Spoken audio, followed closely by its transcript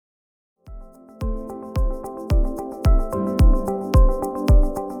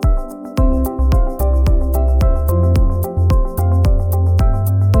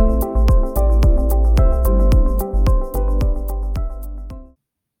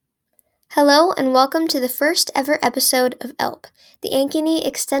Hello and welcome to the first ever episode of AELP, the Ankeny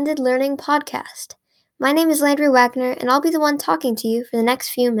Extended Learning Podcast. My name is Landry Wagner and I'll be the one talking to you for the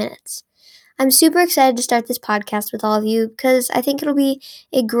next few minutes. I'm super excited to start this podcast with all of you because I think it'll be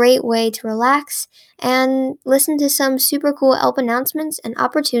a great way to relax and listen to some super cool AELP announcements and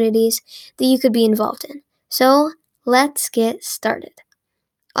opportunities that you could be involved in. So let's get started.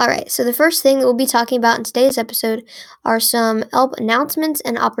 Alright, so the first thing that we'll be talking about in today's episode are some AELP announcements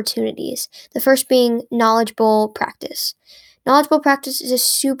and opportunities. The first being Knowledge Bowl practice. Knowledge Bowl practice is a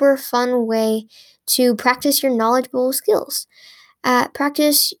super fun way to practice your Knowledge Bowl skills. At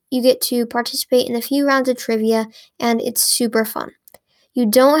practice, you get to participate in a few rounds of trivia, and it's super fun. You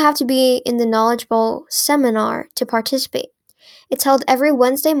don't have to be in the Knowledge Bowl seminar to participate. It's held every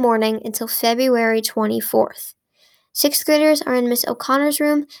Wednesday morning until February 24th. 6th graders are in Miss O'Connor's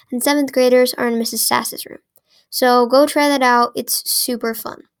room, and 7th graders are in Mrs. Sass's room. So go try that out. It's super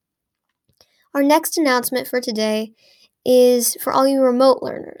fun. Our next announcement for today is for all you remote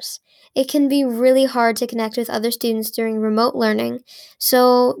learners. It can be really hard to connect with other students during remote learning,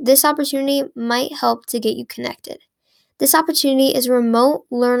 so this opportunity might help to get you connected. This opportunity is a remote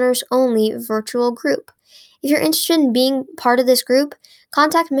learners only virtual group. If you're interested in being part of this group,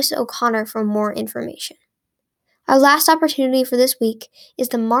 contact Miss O'Connor for more information. Our last opportunity for this week is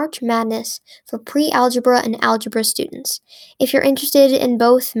the March Madness for pre-algebra and algebra students. If you're interested in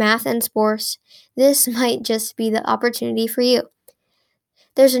both math and sports, this might just be the opportunity for you.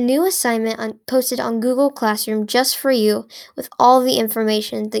 There's a new assignment posted on Google Classroom just for you with all the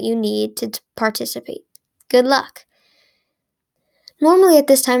information that you need to participate. Good luck! Normally at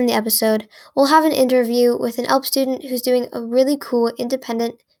this time in the episode, we'll have an interview with an AELP student who's doing a really cool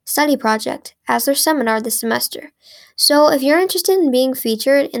independent study project as their seminar this semester. So if you're interested in being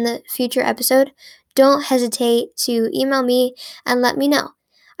featured in the future episode, don't hesitate to email me and let me know.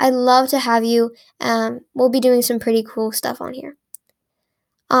 I'd love to have you. We'll be doing some pretty cool stuff on here.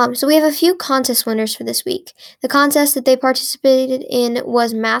 So we have a few contest winners for this week. The contest that they participated in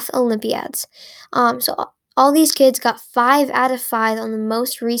was Math Olympiads. So all these kids got 5 out of 5 on the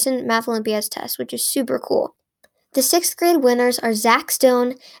most recent Math Olympiads test, which is super cool. The 6th grade winners are Zach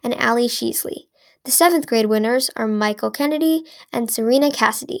Stone and Allie Sheasley. The 7th grade winners are Michael Kennedy and Serena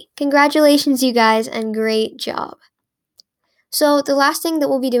Cassidy. Congratulations, you guys, and great job. So the last thing that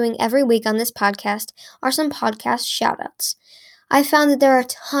we'll be doing every week on this podcast are some podcast shoutouts. I found that there are a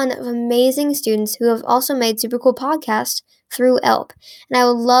ton of amazing students who have also made super cool podcasts through AELP, and I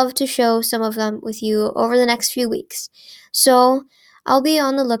would love to show some of them with you over the next few weeks. So I'll be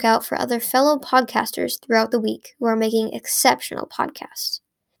on the lookout for other fellow podcasters throughout the week who are making exceptional podcasts.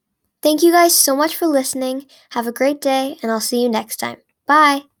 Thank you guys so much for listening. Have a great day, and I'll see you next time.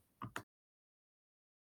 Bye!